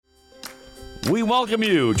We welcome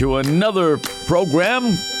you to another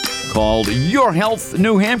program called Your Health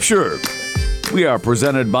New Hampshire. We are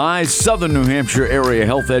presented by Southern New Hampshire Area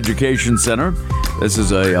Health Education Center. This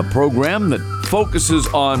is a program that focuses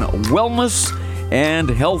on wellness and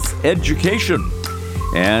health education.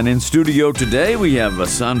 And in studio today, we have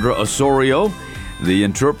Sandra Osorio, the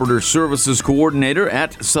Interpreter Services Coordinator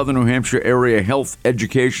at Southern New Hampshire Area Health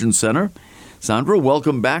Education Center. Sandra,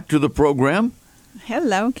 welcome back to the program.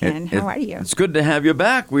 Hello, Ken. How are you? It's good to have you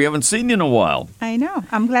back. We haven't seen you in a while. I know.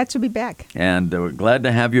 I'm glad to be back. And we're glad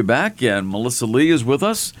to have you back. And Melissa Lee is with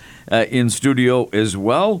us in studio as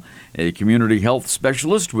well, a community health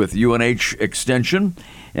specialist with UNH Extension.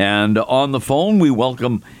 And on the phone, we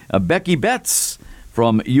welcome Becky Betts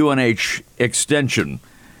from UNH Extension.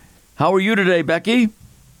 How are you today, Becky?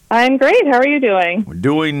 I'm great. How are you doing? We're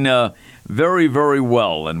doing very, very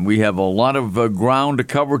well. And we have a lot of ground to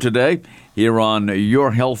cover today here on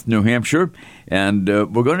Your Health New Hampshire. And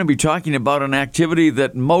we're going to be talking about an activity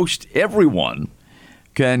that most everyone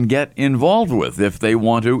can get involved with if they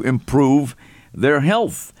want to improve their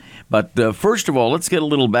health. But first of all, let's get a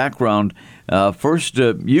little background. First,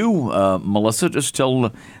 Melissa, just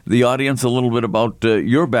tell the audience a little bit about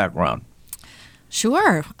your background.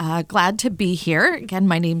 Sure. Glad to be here. Again,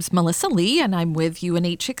 my name's Melissa Lee, and I'm with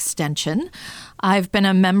UNH Extension. I've been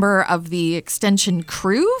a member of the Extension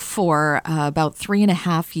crew for about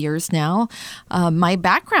 3.5 years now. My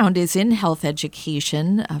background is in health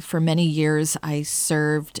education. For many years, I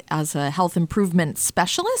served as a health improvement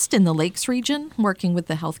specialist in the Lakes region, working with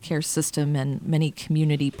the healthcare system and many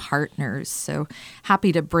community partners. So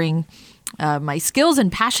happy to bring my skills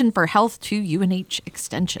and passion for health to UNH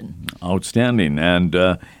Extension. Outstanding. And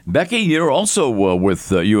Becky, you're also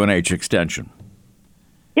with UNH Extension.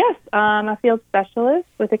 Yes, I'm a field specialist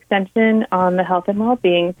with Extension on the health and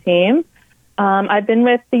well-being team. I've been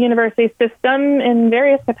with the university system in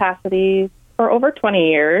various capacities for over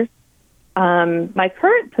 20 years. My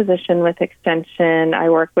current position with Extension, I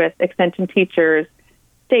work with Extension teachers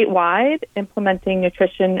statewide, implementing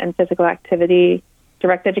nutrition and physical activity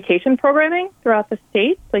direct education programming throughout the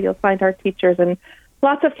state. So you'll find our teachers in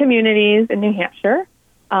lots of communities in New Hampshire.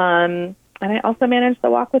 And I also manage the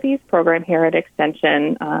Walk with Ease program here at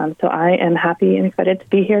Extension. So I am happy and excited to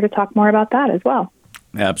be here to talk more about that as well.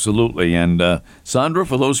 Absolutely. And Sandra,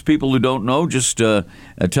 for those people who don't know, just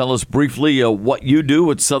tell us briefly what you do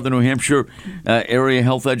at Southern New Hampshire Area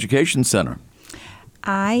Health Education Center.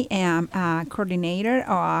 I am a coordinator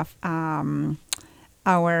of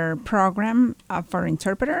our program for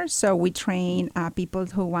interpreters. So we train people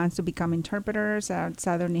who want to become interpreters at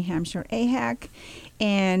Southern New Hampshire AHEC.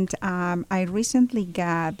 And I recently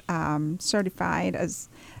got certified as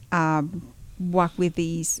Walk with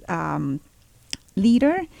Ease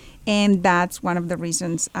leader. And that's one of the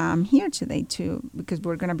reasons I'm here today, too, because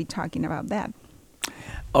we're going to be talking about that.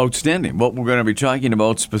 Outstanding. What we're going to be talking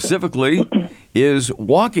about specifically is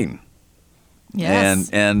walking. Yes.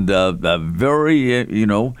 And very,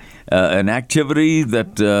 an activity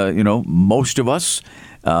that, most of us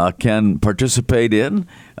can participate in,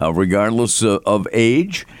 regardless of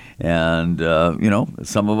age. And,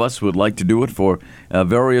 some of us would like to do it for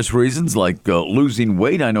various reasons, like losing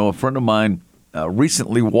weight. I know a friend of mine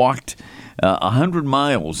recently walked 100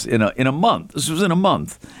 miles in a month. This was in a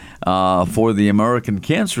month for the American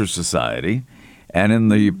Cancer Society. And in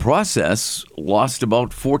the process, lost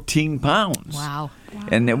about 14 pounds. Wow.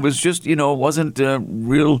 And it was just, it wasn't a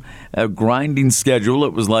real grinding schedule.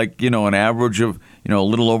 It was like, an average of, a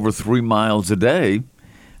little over 3 miles a day.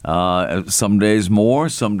 Some days more,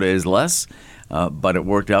 some days less. But it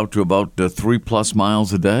worked out to about 3+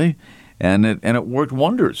 miles a day. And it worked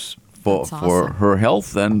wonders for her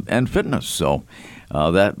health and fitness. So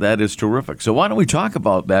that is terrific. So why don't we talk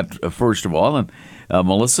about that first of all? And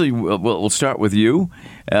Melissa, we'll start with you.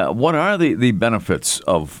 What are the benefits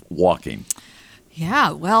of walking?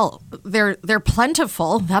 Yeah, well, they're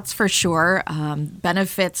plentiful, that's for sure.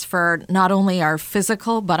 Benefits for not only our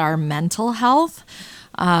physical, but our mental health.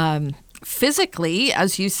 Physically,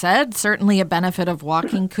 as you said, certainly a benefit of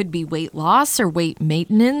walking could be weight loss or weight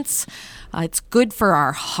maintenance. It's good for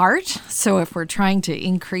our heart. So if we're trying to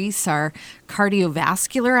increase our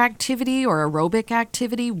cardiovascular activity or aerobic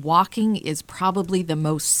activity, walking is probably the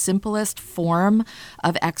most simplest form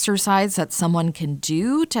of exercise that someone can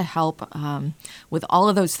do to help with all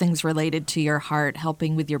of those things related to your heart,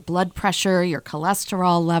 helping with your blood pressure, your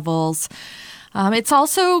cholesterol levels. It's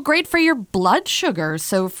also great for your blood sugar.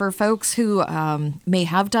 So for folks who may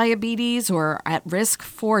have diabetes or are at risk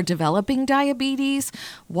for developing diabetes,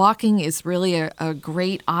 walking is really a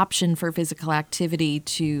great option for physical activity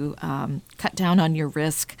to cut down on your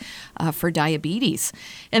risk for diabetes.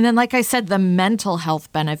 And then, like I said, the mental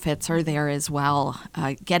health benefits are there as well.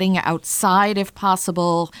 Getting outside if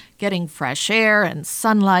possible, getting fresh air and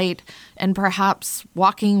sunlight, and perhaps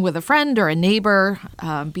walking with a friend or a neighbor,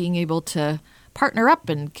 being able to partner up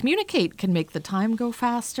and communicate can make the time go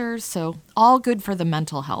faster. So all good for the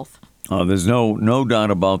mental health. There's no doubt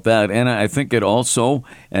about that. And I think it also,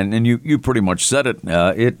 and you pretty much said it,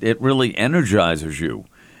 it really energizes you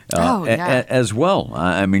as well.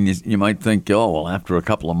 I mean, you might think, after a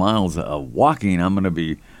couple of miles of walking, I'm going to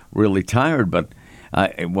be really tired. But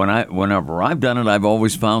whenever I've done it, I've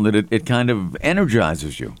always found that it kind of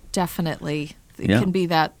energizes you. Definitely. It can be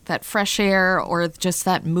that fresh air or just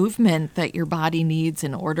that movement that your body needs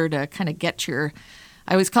in order to kind of get I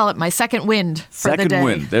always call it my second wind for the day. Second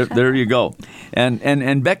wind. There you go.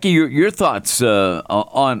 And Becky, your thoughts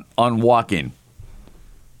on walking?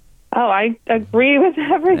 Oh, I agree with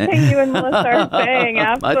everything you and Melissa are saying.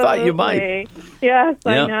 Absolutely. I thought you might. Yes,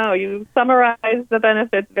 I know. You summarized the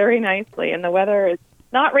benefits very nicely, and the weather is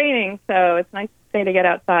not raining, so it's nice to get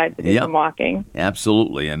outside to do some walking.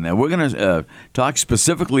 Absolutely. And we're going to talk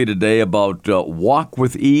specifically today about Walk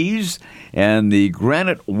with Ease and the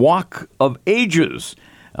Granite Walk of Ages,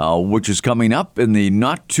 which is coming up in the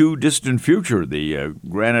not-too-distant future. The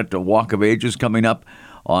Granite Walk of Ages coming up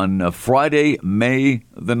on Friday, May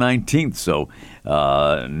the 19th. So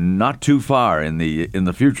not too far in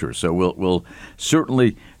the future. So we'll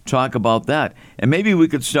certainly talk about that. And maybe we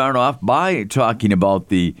could start off by talking about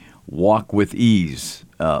the Walk with Ease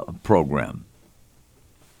program.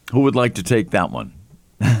 Who would like to take that one?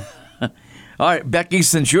 All right, Becky,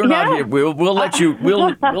 since you're not here, we'll let you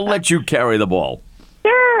we'll let you carry the ball.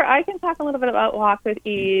 Sure, I can talk a little bit about Walk with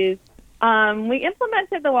Ease. We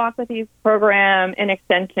implemented the Walk with Ease program in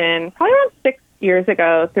Extension probably around 6 years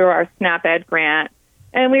ago through our SNAP Ed grant.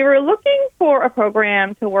 And we were looking for a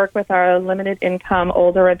program to work with our limited income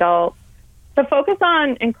older adults to focus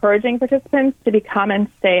on encouraging participants to become and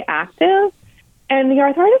stay active. And the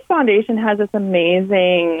Arthritis Foundation has this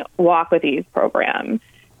amazing Walk with Ease program.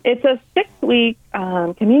 It's a 6-week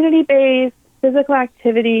community-based physical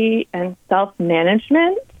activity and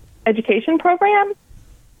self-management education program.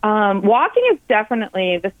 Walking is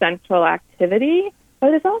definitely the central activity, but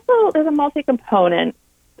there's a multi-component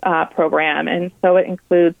program, and so it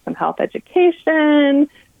includes some health education,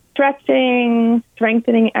 stretching,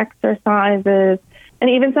 strengthening exercises, and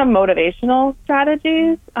even some motivational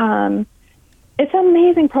strategies. It's an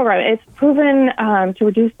amazing program. It's proven to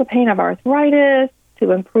reduce the pain of arthritis,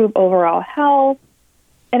 to improve overall health,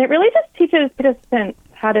 and it really just teaches participants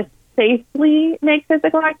how to safely make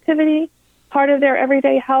physical activity part of their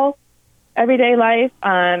everyday life,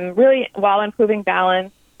 really while improving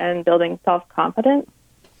balance and building self-confidence.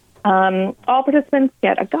 All participants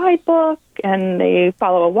get a guidebook, and they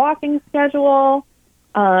follow a walking schedule,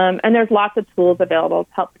 and there's lots of tools available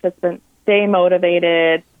to help participants stay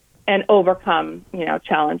motivated and overcome,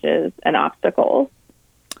 challenges and obstacles.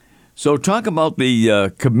 So talk about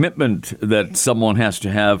the commitment that someone has to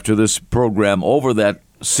have to this program over that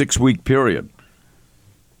 6-week period.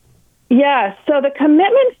 Yeah, so the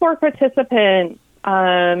commitment for participants,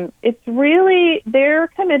 it's really, they're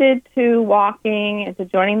committed to walking and to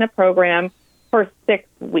joining the program for 6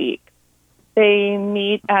 weeks. They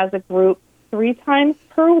meet as a group 3 times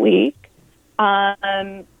per week,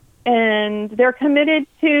 and they're committed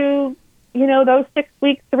to, those 6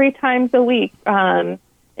 weeks 3 times a week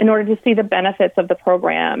in order to see the benefits of the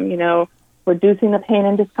program, reducing the pain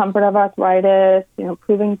and discomfort of arthritis,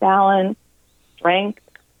 improving balance, strength,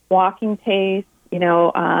 walking pace,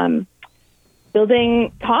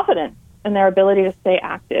 building confidence in their ability to stay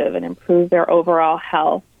active and improve their overall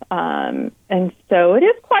health. And so it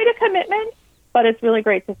is quite a commitment, but it's really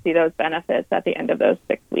great to see those benefits at the end of those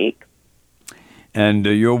 6 weeks. And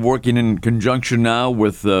you're working in conjunction now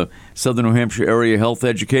with the Southern New Hampshire Area Health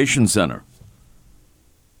Education Center.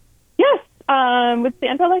 Yes. Would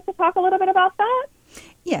Sandra like to talk a little bit about that?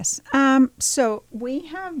 Yes. So we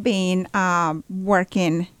have been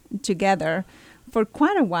working together for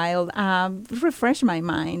quite a while. Refresh my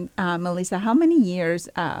mind, Melissa, how many years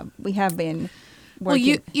we have been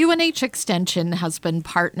working? Well, UNH Extension has been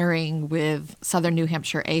partnering with Southern New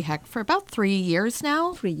Hampshire AHEC for about 3 years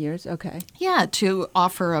now. 3 years, okay. Yeah, to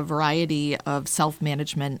offer a variety of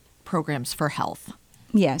self-management programs for health.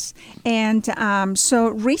 Yes. And so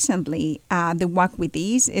recently, the Walk with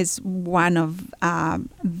Ease is one of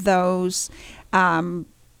those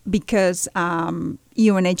because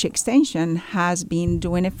UNH Extension has been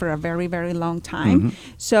doing it for a very, very long time.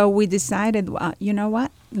 So we decided, you know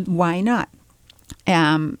what? Why not?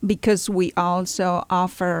 Because we also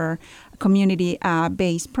offer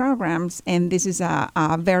community-based programs, and this is a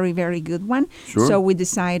very, very good one. Sure. So we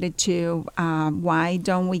decided to, why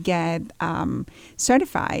don't we get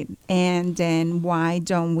certified, and then why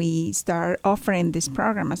don't we start offering this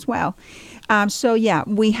program as well? So yeah,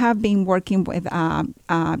 we have been working with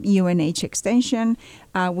UNH Extension,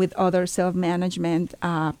 with other self-management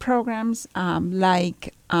programs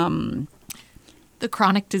like the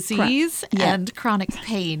chronic disease yeah. and chronic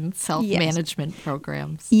pain self-management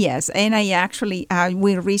programs. Yes, and I actually,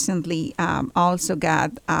 we recently also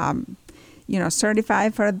got,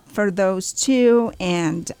 certified for those two,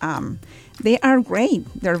 and they are great.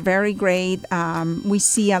 They're very great. We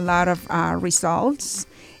see a lot of results,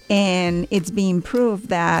 and it's being proved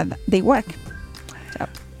that they work. So.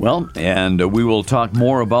 Well, and we will talk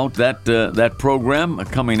more about that program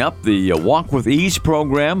coming up, the Walk with Ease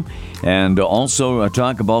program, and also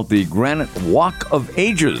talk about the Granite Walk of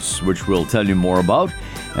Ages, which we'll tell you more about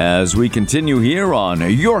as we continue here on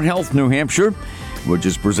Your Health New Hampshire, which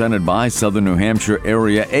is presented by Southern New Hampshire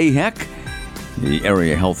Area AHEC, the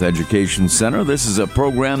Area Health Education Center. This is a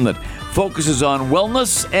program that focuses on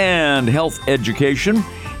wellness and health education.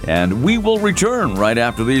 And we will return right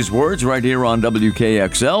after these words right here on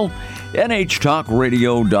WKXL,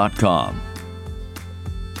 NHTalkRadio.com.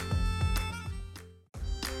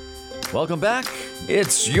 Welcome back.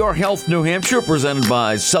 It's Your Health New Hampshire, presented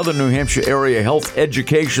by Southern New Hampshire Area Health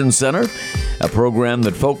Education Center, a program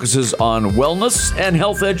that focuses on wellness and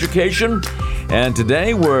health education. And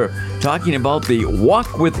today we're talking about the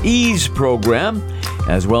Walk with Ease program,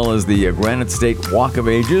 as well as the Granite State Walk of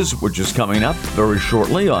Ages, which is coming up very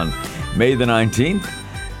shortly on May the 19th.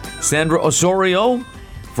 Sandra Osorio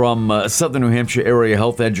from Southern New Hampshire Area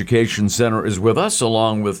Health Education Center is with us,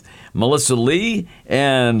 along with Melissa Lee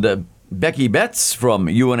and Becky Betts from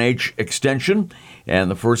UNH Extension.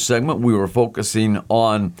 And the first segment, we were focusing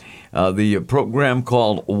on the program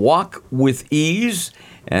called Walk with Ease,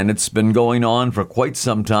 and it's been going on for quite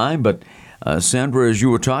some time. But Sandra, as you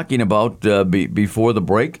were talking about before the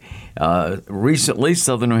break, recently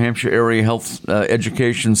Southern New Hampshire Area Health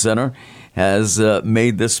Education Center has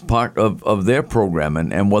made this part of their program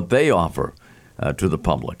and what they offer to the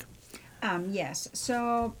public. Yes.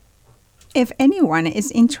 So if anyone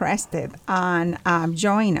is interested on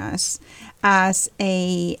join us as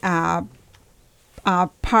a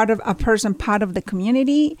part of the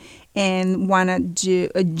community and want to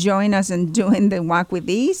join us in doing the Walk with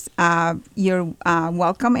Ease, you're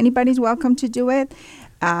welcome. Anybody's welcome to do it.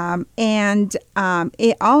 And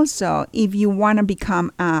it also, if you want to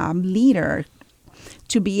become a leader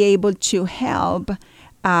to be able to help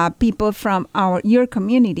people from your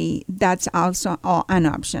community, that's also an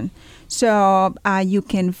option. So you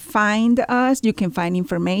can find us, you can find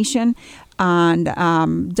information on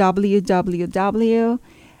www.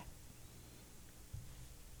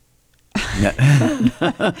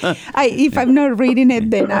 If I'm not reading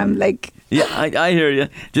it, then I'm like... Yeah, I hear you.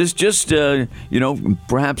 Just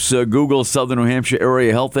perhaps Google Southern New Hampshire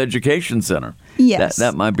Area Health Education Center. Yes.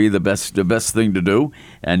 That might be the best thing to do,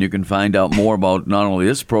 and you can find out more about not only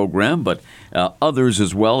this program, but others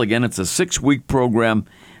as well. Again, it's a 6-week program,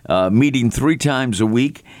 meeting 3 times a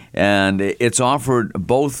week, and it's offered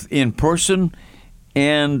both in person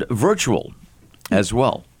and virtual as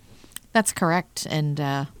well. That's correct, and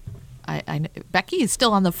Becky is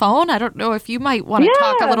still on the phone. I don't know if you might want to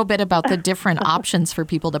talk a little bit about the different options for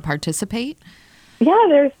people to participate. Yeah,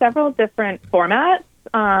 there's several different formats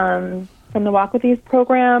from the Walk With Ease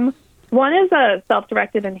program. One is a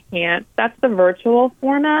self-directed enhanced. That's the virtual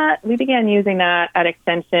format. We began using that at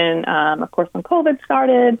Extension, of course, when COVID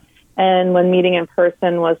started and when meeting in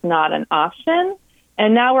person was not an option.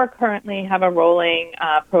 And now we're currently have a rolling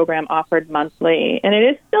program offered monthly. And it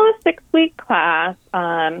is still a 6-week class,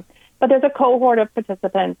 but there's a cohort of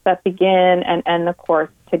participants that begin and end the course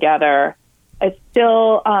together. It's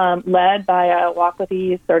still led by a Walk With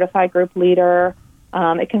Ease certified group leader.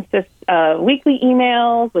 It consists of weekly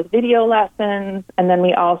emails with video lessons, and then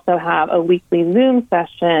we also have a weekly Zoom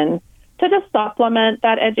session to just supplement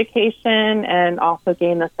that education and also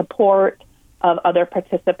gain the support of other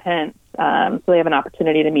participants so they have an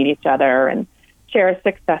opportunity to meet each other and share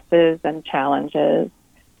successes and challenges.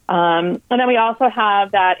 And then we also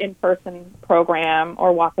have that in-person program,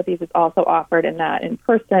 or Walk With Ease is also offered in that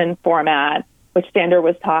in-person format, which Sandra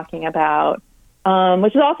was talking about,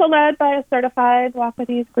 which is also led by a certified Walk With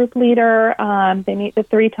Ease group leader. They meet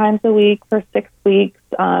 3 times a week for 6 weeks.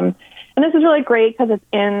 And And this is really great because it's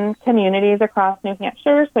in communities across New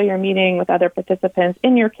Hampshire, so you're meeting with other participants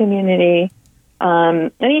in your community.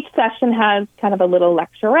 And each session has kind of a little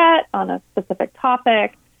lecturette on a specific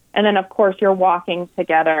topic. And then, of course, you're walking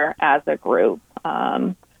together as a group,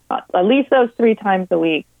 at least those 3 times a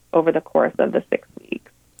week over the course of the 6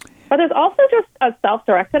 weeks. But there's also just a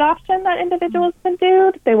self-directed option that individuals can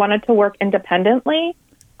do if they wanted to work independently.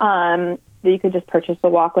 You could just purchase the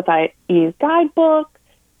Walk with Ease guidebook,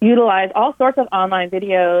 utilize all sorts of online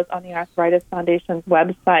videos on the Arthritis Foundation's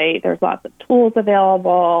website. There's lots of tools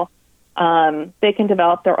available. They can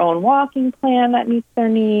develop their own walking plan that meets their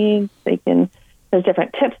needs. There's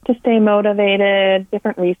different tips to stay motivated,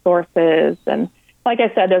 different resources. And like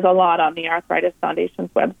I said, there's a lot on the Arthritis Foundation's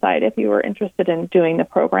website if you were interested in doing the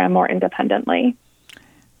program more independently.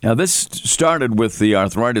 Now, this started with the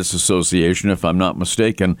Arthritis Association, if I'm not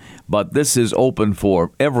mistaken, but this is open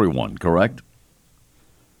for everyone, correct?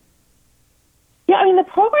 Yeah, I mean, the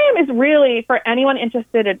program is really for anyone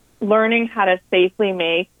interested in learning how to safely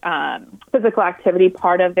make physical activity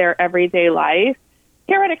part of their everyday life.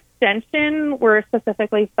 Here at Extension, we're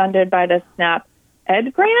specifically funded by the SNAP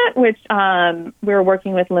Ed grant, which we're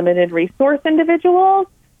working with limited resource individuals.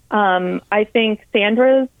 I think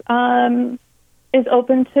Sandra's is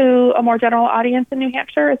open to a more general audience in New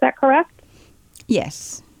Hampshire. Is that correct?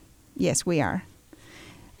 Yes. Yes, we are.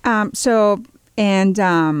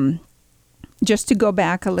 Just to go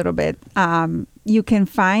back a little bit, you can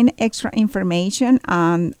find extra information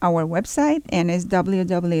on our website, and it's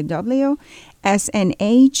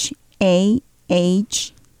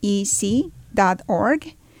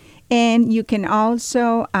www.snhahec.org. And you can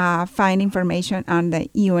also find information on the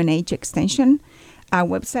UNH Extension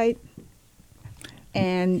website.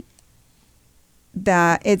 And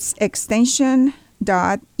it's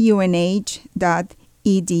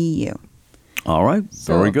extension.unh.edu. All right,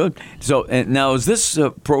 very good. So now, is this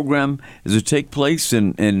program, does it take place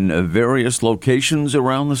in various locations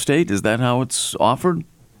around the state? Is that how it's offered?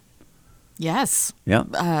 Yes.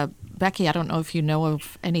 Yeah. Becky, I don't know if you know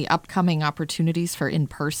of any upcoming opportunities for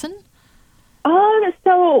in-person?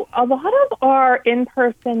 So a lot of our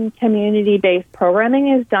in-person community-based programming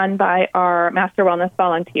is done by our Master Wellness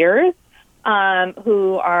volunteers,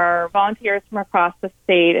 who are volunteers from across the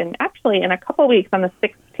state. And actually, in a couple weeks, on the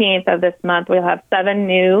 16th of this month, we'll have 7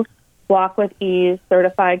 new Walk with Ease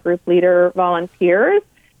certified group leader volunteers.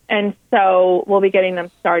 And so we'll be getting them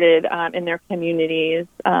started in their communities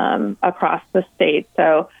across the state.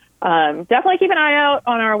 So definitely keep an eye out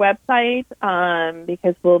on our website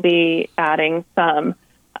because we'll be adding all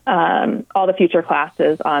the future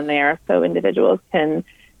classes on there so individuals can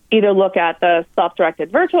either look at the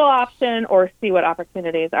self-directed virtual option or see what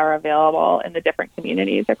opportunities are available in the different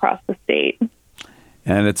communities across the state.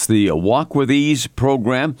 And it's the Walk with Ease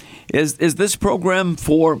program. Is this program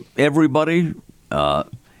for everybody?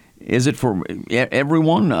 Is it for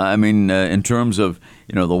everyone? I mean, in terms of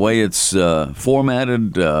the way it's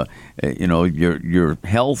formatted, your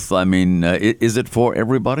health. I mean, is it for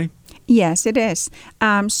everybody? Yes, it is.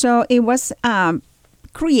 So it was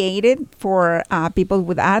created for people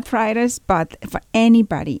with arthritis, but for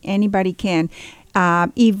anybody can.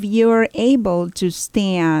 If you're able to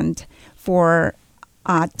stand for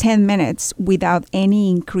 10 minutes without any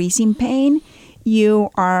increase in pain, you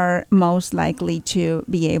are most likely to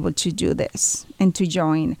be able to do this and to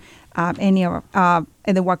join any of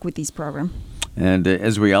the Walk with Ease program. And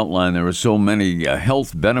as we outlined, there are so many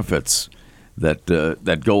health benefits that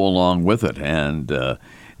go along with it. And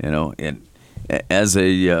as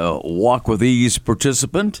a Walk with Ease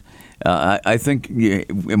participant, I think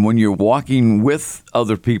when you're walking with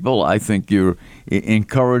other people, I think you're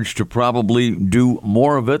encouraged to probably do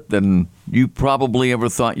more of it than you probably ever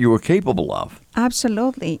thought you were capable of.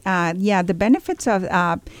 Absolutely. The benefits of,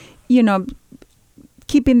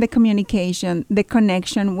 keeping the communication, the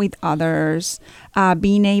connection with others,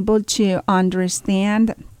 being able to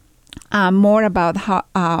understand more about how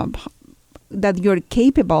that you're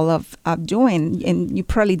capable of doing, and you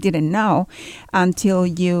probably didn't know until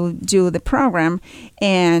you do the program,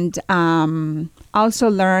 and also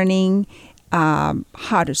learning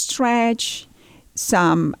how to stretch,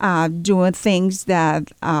 some doing things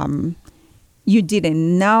that you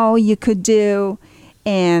didn't know you could do,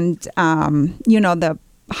 and the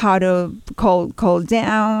how to cool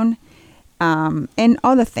down. And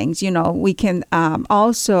other things, we can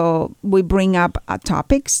we bring up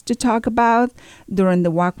topics to talk about during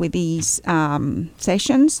the Walk with Ease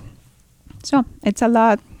sessions. So it's a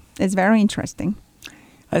lot. It's very interesting.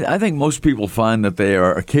 I think most people find that they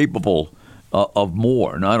are capable of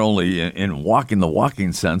more, not only in the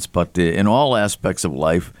walking sense, but in all aspects of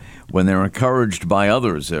life when they're encouraged by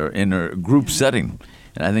others or in a group setting.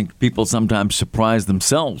 And I think people sometimes surprise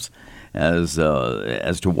themselves as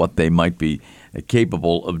to what they might be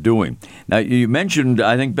capable of doing. Now, you mentioned,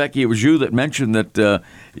 I think, Becky, it was you that mentioned that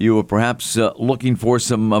you were perhaps looking for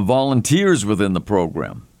some volunteers within the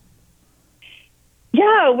program.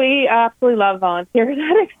 Yeah, we absolutely love volunteers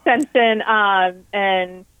at Extension,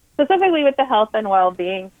 and specifically with the health and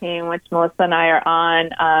well-being team, which Melissa and I are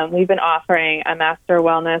on. We've been offering a Master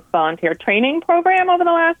Wellness Volunteer Training program over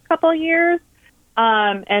the last couple of years.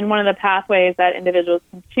 And one of the pathways that individuals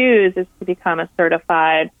can choose is to become a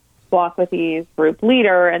certified Walk with Ease group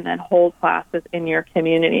leader and then hold classes in your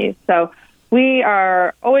community. So we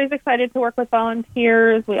are always excited to work with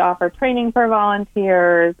volunteers. We offer training for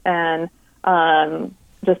volunteers and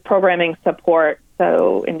just programming support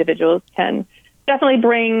so individuals can definitely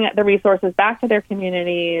bring the resources back to their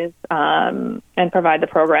communities and provide the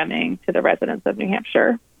programming to the residents of New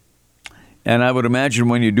Hampshire. And I would imagine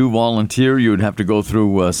when you do volunteer, you would have to go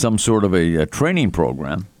through some sort of a training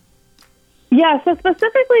program. Yeah, so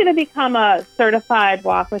specifically to become a certified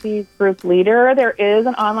Walk with Ease group leader, there is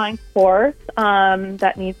an online course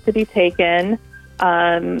that needs to be taken,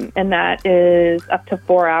 and that is up to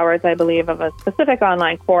 4 hours, I believe, of a specific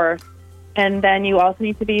online course. And then you also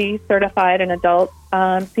need to be certified in adult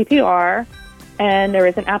CPR, and there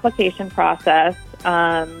is an application process,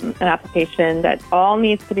 an application that all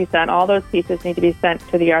needs to be sent. All those pieces need to be sent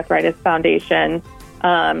to the Arthritis Foundation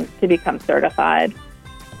to become certified.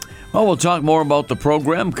 Well, we'll talk more about the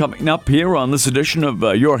program coming up here on this edition of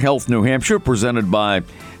Your Health New Hampshire, presented by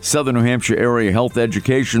Southern New Hampshire Area Health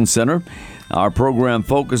Education Center. Our program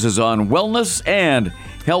focuses on wellness and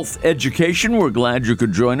health education. We're glad you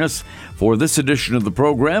could join us for this edition of the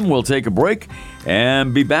program. We'll take a break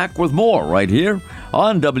and be back with more right here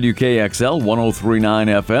on WKXL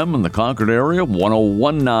 103.9 FM in the Concord area,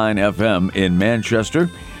 101.9 FM in Manchester,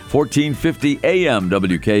 1450 AM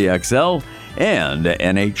WKXL, and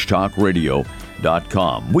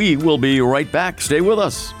NHTalkRadio.com. We will be right back. Stay with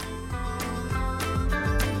us.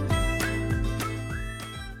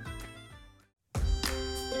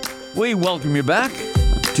 We welcome you back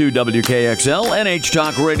to WKXL,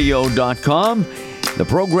 NHTalkRadio.com. The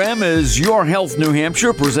program is Your Health New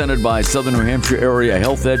Hampshire, presented by Southern New Hampshire Area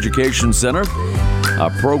Health Education Center, a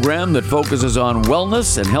program that focuses on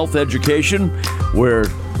wellness and health education. We're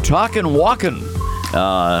talking walking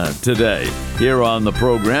today here on the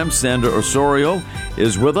program. Sandra Osorio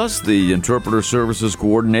is with us, the Interpreter Services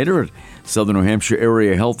Coordinator at Southern New Hampshire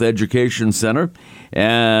Area Health Education Center.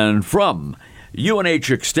 And from UNH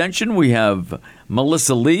Extension, we have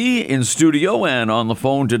Melissa Lee in studio, and on the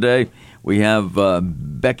phone today we have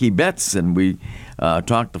Becky Betts, and we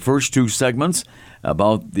talked the first two segments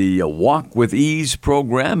about the Walk with Ease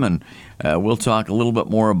program, and we'll talk a little bit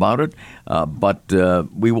more about it. But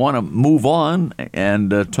we want to move on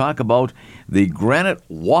and talk about the Granite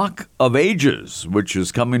Walk of Ages, which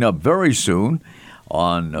is coming up very soon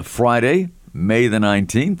on Friday, May the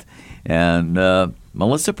 19th. And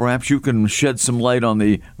Melissa, perhaps you can shed some light on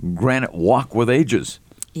the Granite Walk with Ages.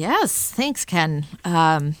 Yes, thanks, Ken.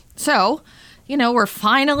 So, we're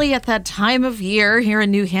finally at that time of year here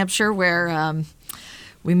in New Hampshire where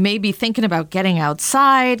we may be thinking about getting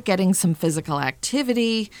outside, getting some physical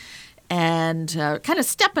activity, and kind of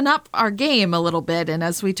stepping up our game a little bit. And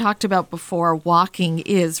as we talked about before, walking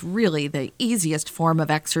is really the easiest form of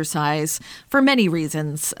exercise for many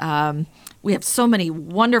reasons. We have so many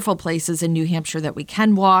wonderful places in New Hampshire that we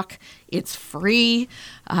can walk. It's free.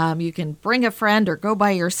 You can bring a friend or go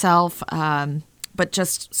by yourself, but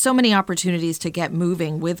just so many opportunities to get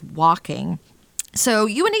moving with walking. So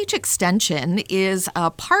UNH Extension is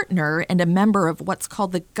a partner and a member of what's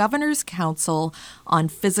called the Governor's Council on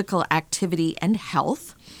Physical Activity and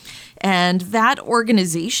Health. And that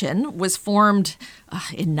organization was formed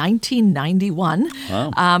in 1991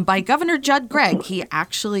 by Governor Judd Gregg. He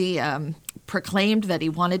actually proclaimed that he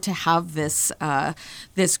wanted to have this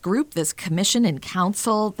group, this commission and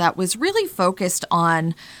council that was really focused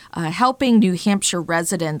on helping New Hampshire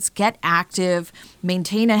residents get active,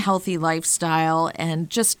 maintain a healthy lifestyle, and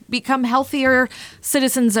just become healthier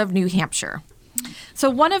citizens of New Hampshire. So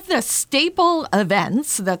one of the staple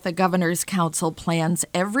events that the Governor's Council plans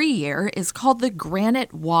every year is called the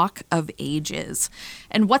Granite Walk of Ages.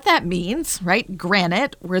 And what that means, right?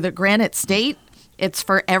 Granite, we're the Granite State. It's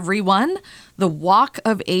for everyone. The Walk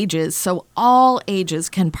of Ages, so all ages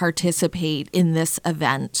can participate in this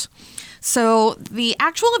event. So the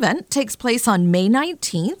actual event takes place on May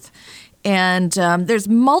 19th, and there's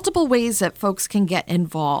multiple ways that folks can get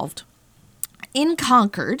involved. In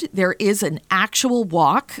Concord, there is an actual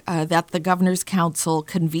walk that the Governor's Council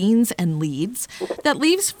convenes and leads that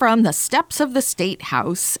leaves from the steps of the State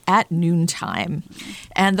House at noontime.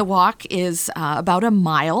 And the walk is about a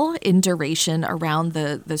mile in duration around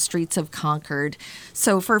the streets of Concord.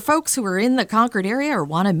 So for folks who are in the Concord area or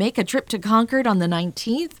want to make a trip to Concord on the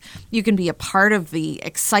 19th, you can be a part of the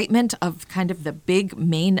excitement of kind of the big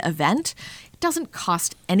main event. It doesn't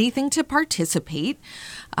cost anything to participate.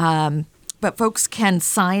 But folks can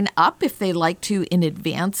sign up if they like to in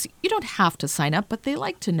advance. You don't have to sign up, but they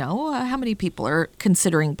like to know how many people are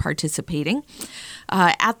considering participating.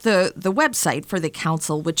 At the website for the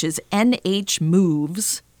council, which is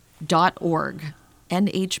nhmoves.org,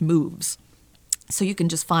 nhmoves. So you can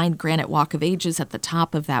just find Granite Walk of Ages at the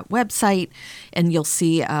top of that website, and you'll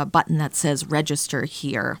see a button that says register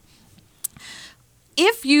here.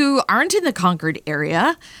 If you aren't in the Concord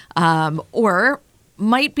area or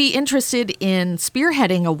might be interested in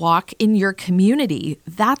spearheading a walk in your community,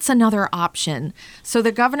 that's another option. So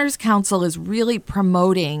the Governor's Council is really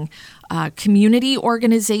promoting community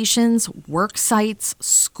organizations, work sites,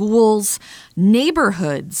 schools,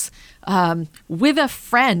 neighborhoods, with a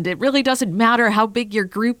friend. It really doesn't matter how big your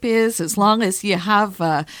group is, as long as you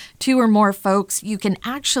have 2 or more folks. You can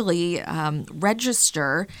actually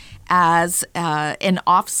register as an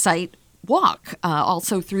off-site walk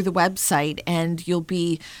also through the website, and you'll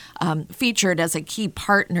be featured as a key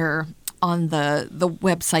partner on the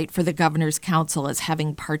website for the Governor's Council as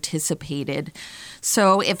having participated.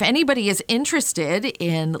 So if anybody is interested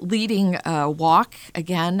in leading a walk,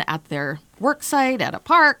 again, at their work site, at a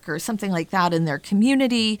park, or something like that in their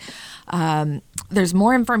community, there's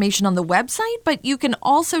more information on the website, but you can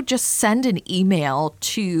also just send an email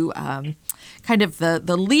to kind of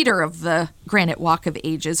the leader of the Granite Walk of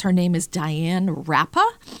Ages. Her name is Diane Rappa,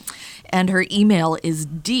 and her email is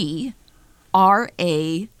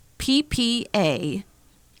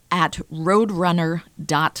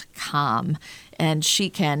drappa@roadrunner.com. And she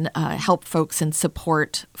can help folks and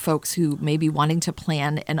support folks who may be wanting to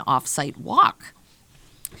plan an off-site walk.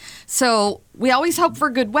 So we always hope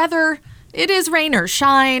for good weather. It is rain or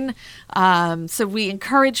shine. So we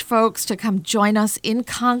encourage folks to come join us in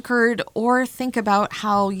Concord, or think about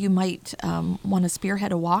how you might want to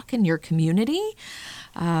spearhead a walk in your community.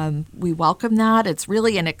 We welcome that. It's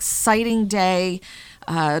really an exciting day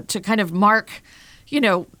to kind of mark,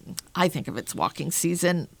 I think of it's walking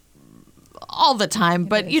season all the time,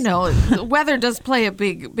 but the weather does play a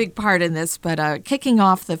big part in this, but kicking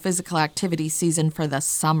off the physical activity season for the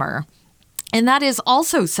summer. And that is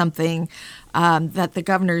also something that the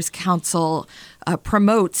Governor's Council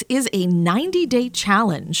promotes, is a 90-day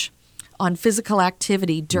challenge on physical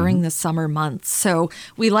activity during the summer months. So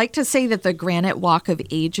we like to say that the Granite Walk of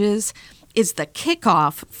Ages is the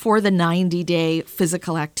kickoff for the 90-day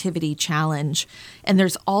physical activity challenge. And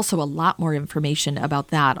there's also a lot more information about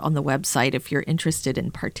that on the website if you're interested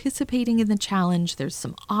in participating in the challenge. There's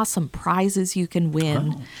some awesome prizes you can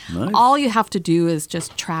win. Oh, nice. All you have to do is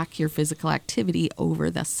just track your physical activity over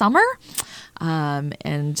the summer.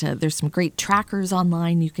 And there's some great trackers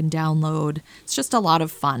online you can download. It's just a lot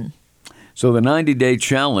of fun. So the 90-day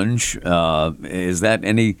challenge, is that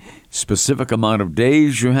any specific amount of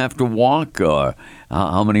days you have to walk, or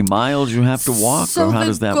how many miles you have to walk, or how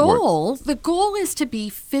does that work? The goal is to be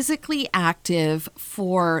physically active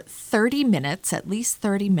for 30 minutes, at least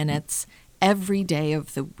 30 minutes, every day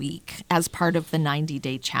of the week as part of the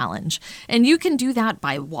 90-day challenge. And you can do that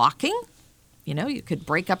by walking. You could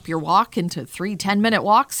break up your walk into 3 10-minute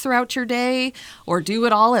walks throughout your day, or do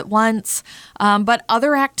it all at once. But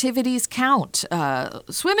other activities count.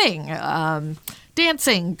 Swimming,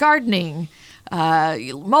 dancing, gardening,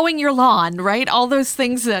 mowing your lawn, right? All those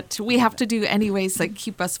things that we have to do anyways that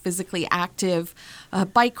keep us physically active.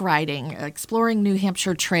 Bike riding, exploring New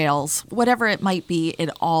Hampshire trails, whatever it might be, it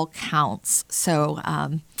all counts. So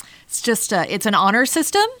it's just it's an honor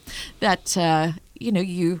system that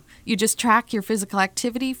you just track your physical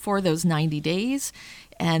activity for those 90 days,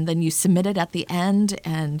 and then you submit it at the end,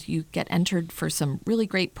 and you get entered for some really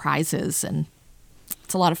great prizes, and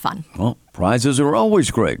it's a lot of fun. Well, prizes are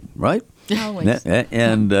always great, right? Always.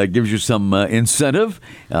 And gives you some incentive,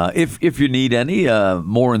 if you need any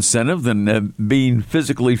more incentive than being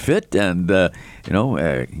physically fit and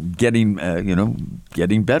getting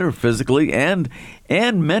better physically and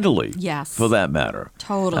mentally. Yes, for that matter.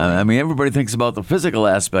 Totally. I mean, everybody thinks about the physical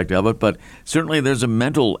aspect of it, but certainly there's a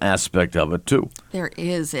mental aspect of it too. There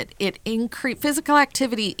is. Physical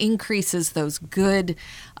activity increases those good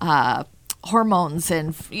hormones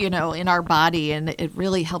and in our body, and it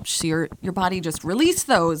really helps your body just release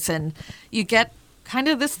those, and you get kind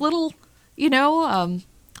of this little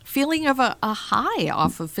feeling of a high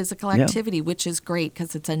off of physical activity, which is great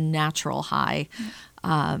because it's a natural high.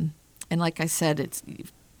 And like I said, you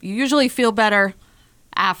usually feel better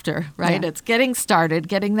after, right? Yeah. It's getting started,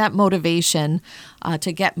 getting that motivation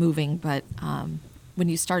to get moving. But when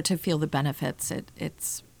you start to feel the benefits,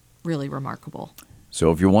 it's really remarkable.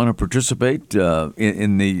 So if you want to participate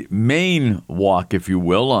in the main walk, if you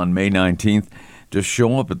will, on May 19th, just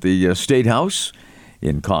show up at the State House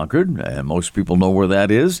in Concord, and most people know where that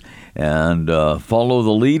is, and follow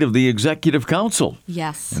the lead of the Executive Council.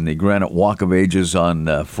 Yes. In the Granite Walk of Ages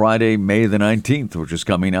on Friday, May the 19th, which is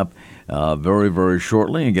coming up very, very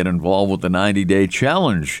shortly, and get involved with the 90-day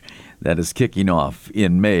challenge that is kicking off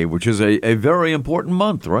in May, which is a very important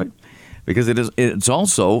month, right? Because it's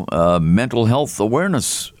also Mental Health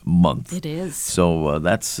Awareness Month. It is. So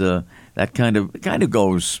that kind of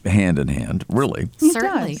goes hand in hand, really.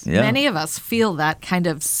 Certainly. Yeah. Many of us feel that kind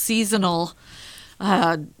of seasonal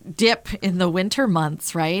dip in the winter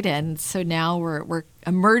months, right? And so now we're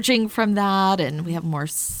emerging from that, and we have more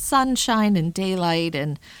sunshine and daylight,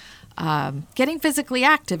 and getting physically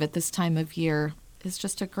active at this time of year is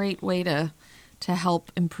just a great way to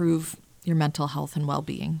help improve your mental health and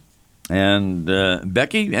well-being. And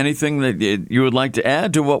Becky, anything that you would like to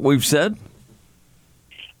add to what we've said?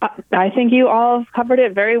 I think you all have covered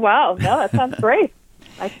it very well. No, that sounds great.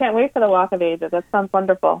 I can't wait for the Walk of Ages. That sounds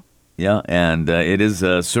wonderful. Yeah, and it is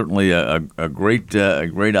certainly a great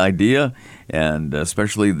idea, and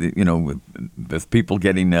especially with people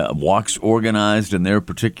getting walks organized in their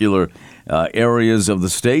particular areas of the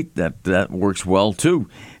state, that works well too.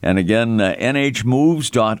 And again,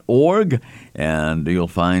 nhmoves.org, and you'll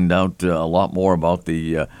find out a lot more about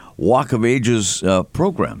the Walk of Ages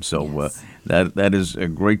program. So yes. That is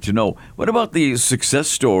great to know. What about the success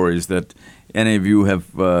stories that any of you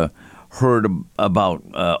have heard about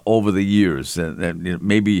over the years? That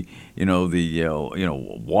maybe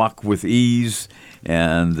the Walk with Ease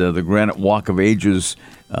and the Granite Walk of Ages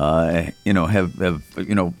have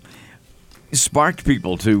sparked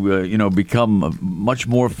people to become much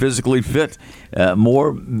more physically fit,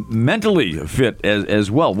 more mentally fit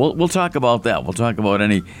as well. We'll talk about that. We'll talk about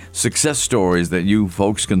any success stories that you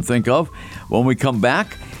folks can think of when we come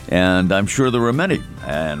back, and I'm sure there are many.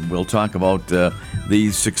 And we'll talk about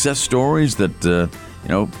the success stories that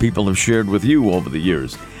people have shared with you over the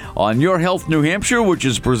years. On Your Health New Hampshire, which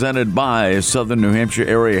is presented by Southern New Hampshire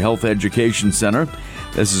Area Health Education Center.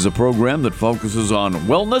 This is a program that focuses on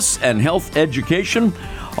wellness and health education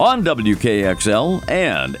on WKXL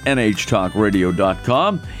and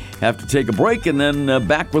NHTalkRadio.com. Have to take a break and then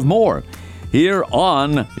back with more here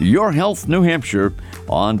on Your Health New Hampshire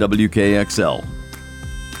on WKXL.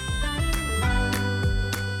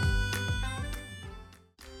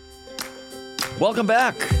 Welcome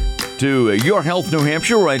back to Your Health New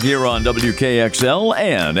Hampshire right here on WKXL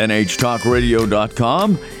and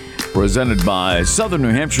NHTalkRadio.com. Presented by Southern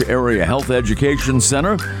New Hampshire Area Health Education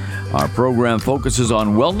Center. Our program focuses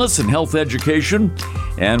on wellness and health education,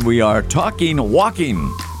 and we are talking walking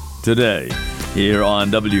today here on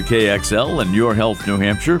WKXL and Your Health New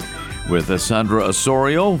Hampshire with Sandra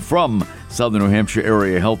Osorio from Southern New Hampshire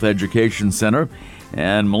Area Health Education Center,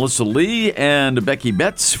 and Melissa Lee and Becky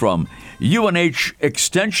Betts from UNH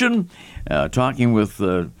Extension, talking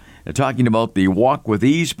about the Walk with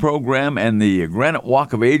Ease program and the Granite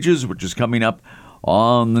Walk of Ages, which is coming up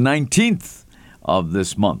on the 19th of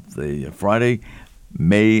this month, the Friday,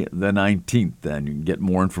 May the 19th. And you can get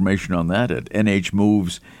more information on that at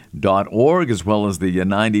nhmoves.org, as well as the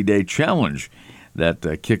 90-day challenge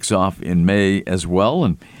that kicks off in May as well.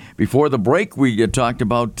 And before the break, we talked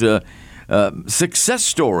about success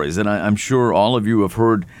stories, and I'm sure all of you have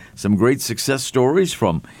heard some great success stories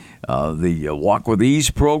from the Walk with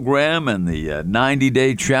Ease program and the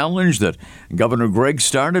 90-day challenge that Governor Gregg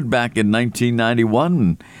started back in 1991.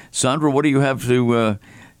 And Sandra, what do you have to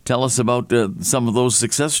tell us about some of those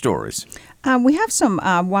success stories? We have some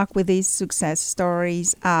Walk with Ease success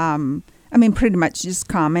stories. Pretty much just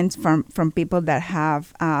comments from people that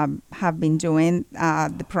have been doing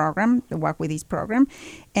the program, the Walk with Ease program.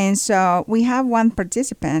 And so we have one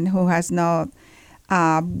participant who has not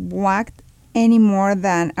walked any more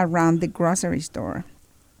than around the grocery store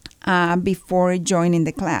before joining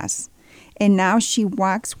the class. And now she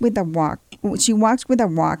walks with a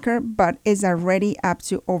walker, but is already up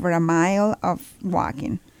to over a mile of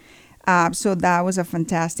walking. So that was a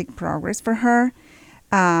fantastic progress for her.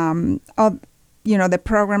 The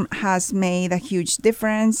program has made a huge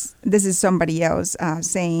difference. This is somebody else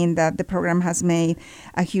saying that the program has made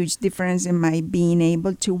a huge difference in my being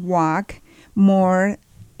able to walk more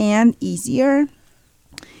and easier.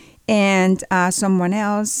 And someone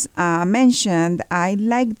else mentioned, I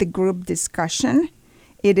like the group discussion.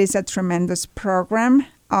 It is a tremendous program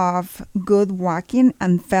of good walking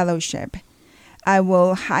and fellowship. I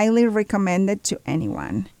will highly recommend it to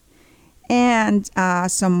anyone. And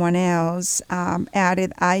someone else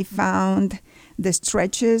added, I found the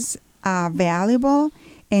stretches valuable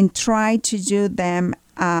and try to do them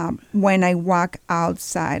when I walk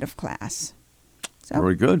outside of class. So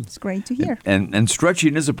very good. It's great to hear. And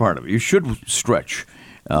stretching is a part of it. You should stretch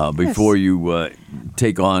before you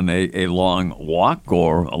take on a long walk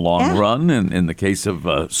or a long run. In the case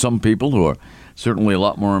of some people who are certainly a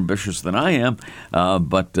lot more ambitious than I am,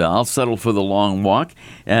 but I'll settle for the long walk.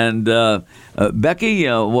 And Becky,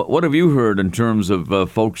 what have you heard in terms of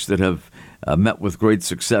folks that have met with great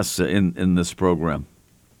success in this program?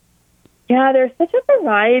 Yeah, there's such a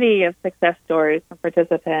variety of success stories from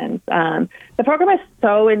participants. The program is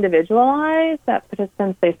so individualized that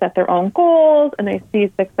participants, they set their own goals and they see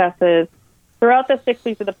successes throughout the 6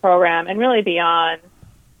 weeks of the program and really beyond.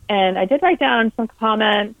 And I did write down some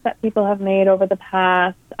comments that people have made over the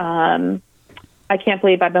past. I can't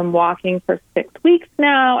believe I've been walking for 6 weeks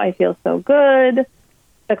now. I feel so good.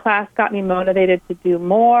 The class got me motivated to do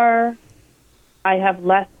more. I have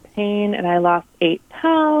less pain and I lost 8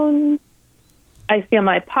 pounds. I feel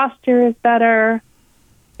my posture is better,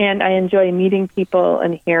 and I enjoy meeting people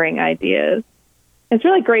and hearing ideas. It's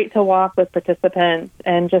really great to walk with participants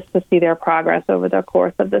and just to see their progress over the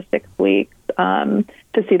course of the 6 weeks, to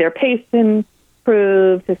see their pace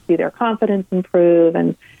improve, to see their confidence improve,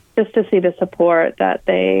 and just to see the support that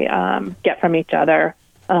they get from each other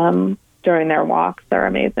during their walks. They're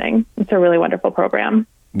amazing. It's a really wonderful program.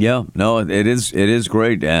 Yeah, no, it is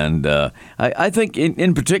great, and I think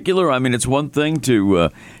in particular, I mean, it's one thing to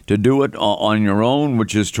do it on your own,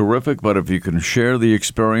 which is terrific, but if you can share the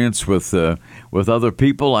experience with other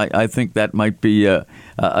people, I think that might be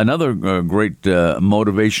another great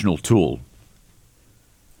motivational tool.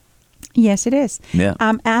 Yes, it is. Yeah.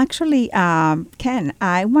 Actually, Ken,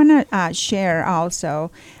 I want to share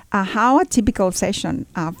also how a typical session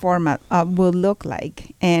format will look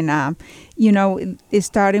like. And, it's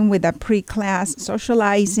starting with a pre-class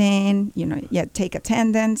socializing, take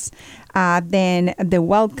attendance, then the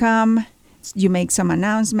welcome, you make some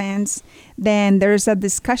announcements, then there's a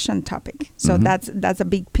discussion topic. So that's a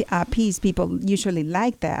big piece. People usually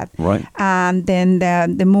like that. Right. And then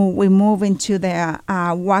we move into the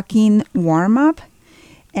walking warm-up,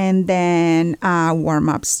 and then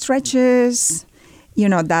warm-up stretches.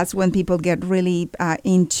 That's when people get really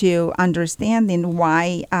into understanding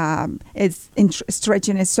why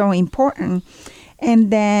stretching is so important. And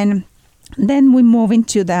then we move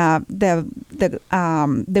into the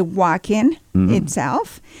walk-in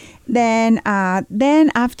itself. Then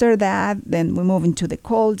after that, then we move into the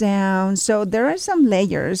cool down. So there are some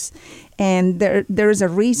layers, and there's a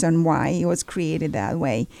reason why it was created that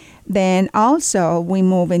way. Then also we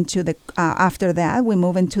move into after that we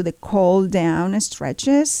move into the cool down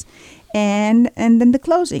stretches, and then the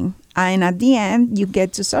closing. And at the end, you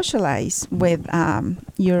get to socialize with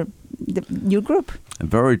your group.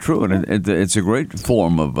 Very true, and it's a great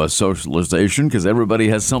form of socialization because everybody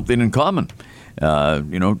has something in common.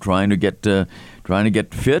 Trying to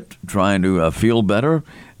get fit, trying to feel better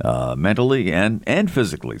mentally and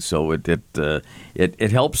physically. So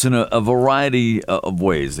it helps in a variety of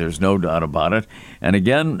ways. There's no doubt about it. And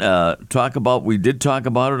again, we did talk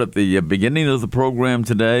about it at the beginning of the program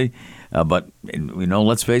today. But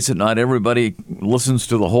let's face it, not everybody listens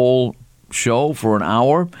to the whole show for an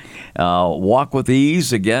hour. Walk with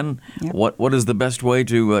ease. Again, yep. What is the best way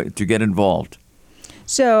to get involved?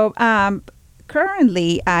 So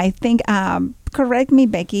currently, I think, correct me,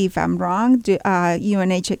 Becky, if I'm wrong,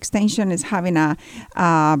 UNH Extension is having a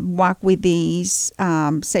Walk with Ease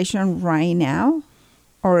session right now,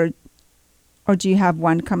 or do you have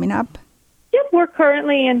one coming up? Yep, we're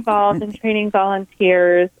currently involved in training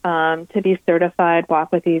volunteers to be certified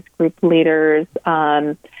Walk with Ease group leaders.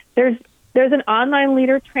 There's an online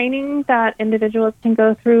leader training that individuals can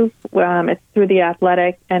go through. It's through the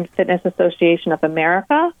Athletic and Fitness Association of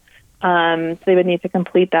America. So they would need to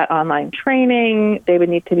complete that online training. They would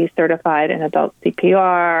need to be certified in adult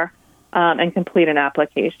CPR and complete an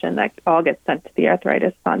application that all gets sent to the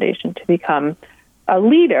Arthritis Foundation to become a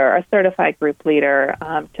leader, a certified group leader.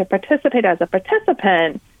 To participate as a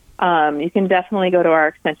participant, you can definitely go to our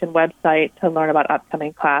extension website to learn about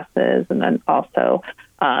upcoming classes, and then also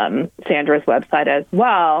Sandra's website as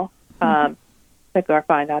well to go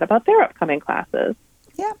find out about their upcoming classes.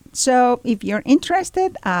 Yeah. So if you're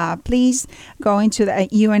interested, please go into the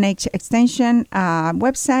UNH Extension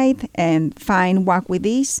website and find Walk With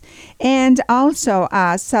Ease. And also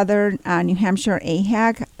Southern New Hampshire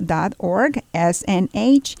AHEC.org,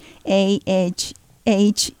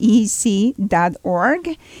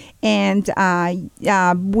 SNHAHEC.org. And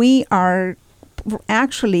we are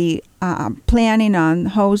actually planning on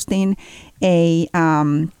hosting a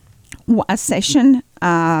session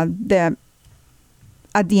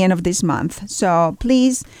at the end of this month. So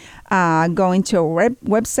please go into our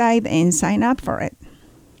website and sign up for it.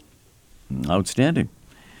 Outstanding.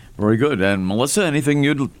 Very good. And Melissa, anything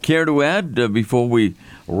you'd care to add before we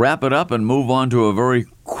wrap it up and move on to a very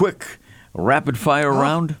quick rapid-fire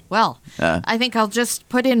round? Well, I think I'll just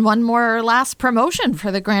put in one more last promotion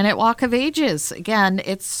for the Granite Walk of Ages. Again,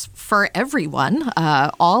 it's for everyone,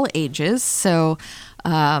 all ages. So,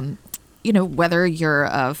 whether you're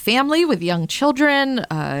a family with young children,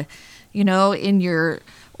 in your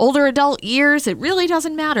older adult years, it really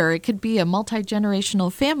doesn't matter. It could be a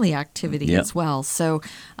multi-generational family activity as well. So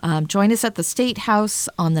join us at the State House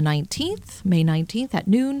on the 19th, May 19th at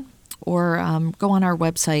noon, or go on our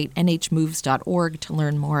website, nhmoves.org, to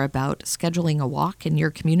learn more about scheduling a walk in your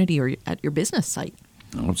community or at your business site.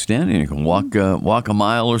 Outstanding. You can walk a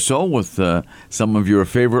mile or so with some of your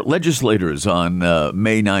favorite legislators on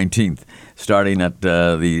May 19th, starting at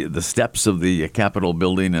the steps of the Capitol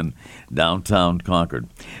building in downtown Concord.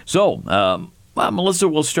 So, Melissa,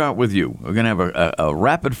 we'll start with you. We're going to have a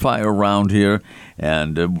rapid-fire round here,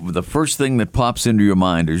 and the first thing that pops into your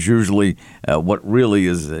mind is usually what really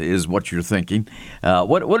is what you're thinking.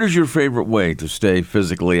 What is your favorite way to stay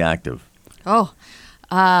physically active? Well,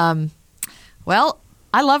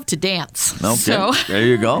 I love to dance. Okay, so there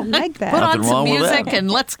you go. I like that. Put Nothing on some wrong with music that.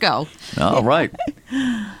 and let's go. All right.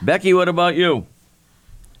 Becky, what about you?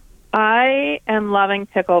 I am loving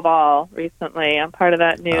pickleball recently. I'm part of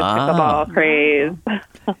that new pickleball craze.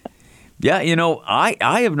 Yeah, I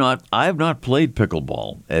have not played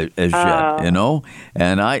pickleball as yet,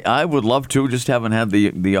 and I would love to, just haven't had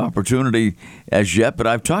the opportunity as yet. But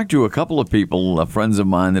I've talked to a couple of people, friends of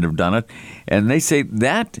mine that have done it, and they say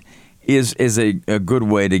that is a good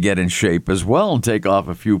way to get in shape as well and take off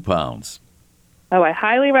a few pounds. Oh, I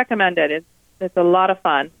highly recommend it. It's a lot of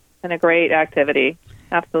fun and a great activity.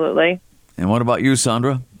 Absolutely. And what about you,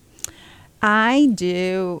 Sandra? I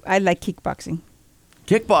like kickboxing.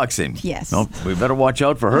 Kickboxing? Yes. Oh, we better watch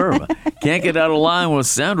out for her. Can't get out of line with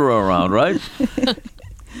Sandra around, right?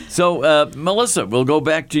 So, Melissa, we'll go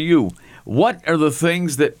back to you. What are the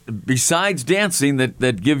things that, besides dancing,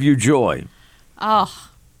 that give you joy? Oh,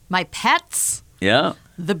 my pets. Yeah.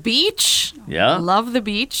 The beach. Yeah. Love the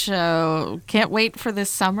beach. Can't wait for this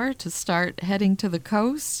summer to start heading to the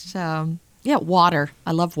coast. Water.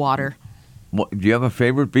 I love water. Do you have a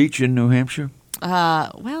favorite beach in New Hampshire?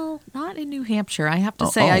 Well, not in New Hampshire. I have to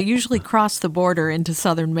say, I usually cross the border into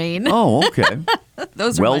southern Maine. Oh, okay.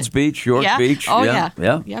 Those are Wells Beach, York Beach. Oh, yeah.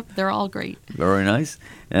 Yep, they're all great. Very nice.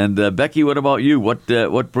 And Becky, what about you?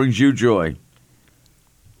 What brings you joy?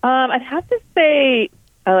 I'd have to say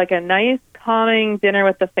like a nice, calming dinner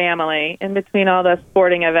with the family in between all the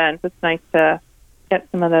sporting events. It's nice to get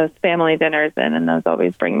some of those family dinners in, and those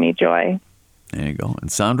always bring me joy. There you go. And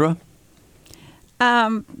Sandra?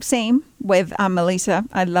 Same with Melissa.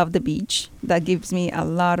 I love the beach. That gives me a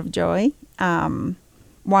lot of joy.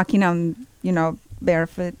 Walking on,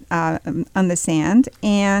 barefoot on the sand,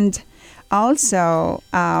 and also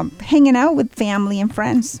hanging out with family and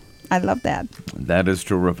friends. I love that. That is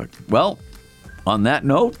terrific. Well, on that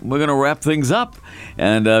note, we're going to wrap things up.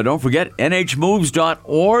 And don't forget,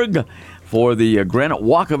 nhmoves.org for the Granite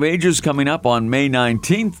Walk of Ages coming up on May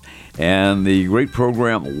 19th, and the great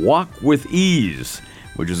program Walk With Ease,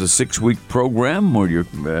 which is a 6-week program where you're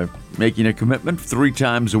making a commitment 3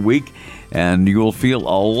 times a week, and you'll feel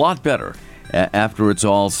a lot better after it's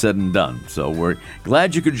all said and done. So we're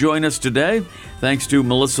glad you could join us today. Thanks to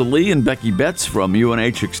Melissa Lee and Becky Betts from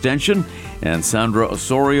UNH Extension, and Sandra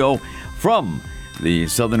Osorio from the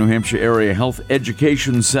Southern New Hampshire Area Health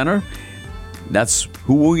Education Center. That's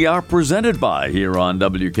who we are presented by here on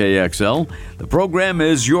WKXL. The program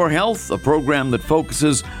is Your Health, a program that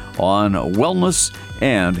focuses on wellness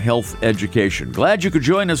and health education. Glad you could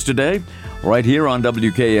join us today right here on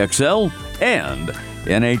WKXL and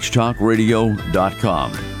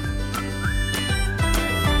NHTalkRadio.com.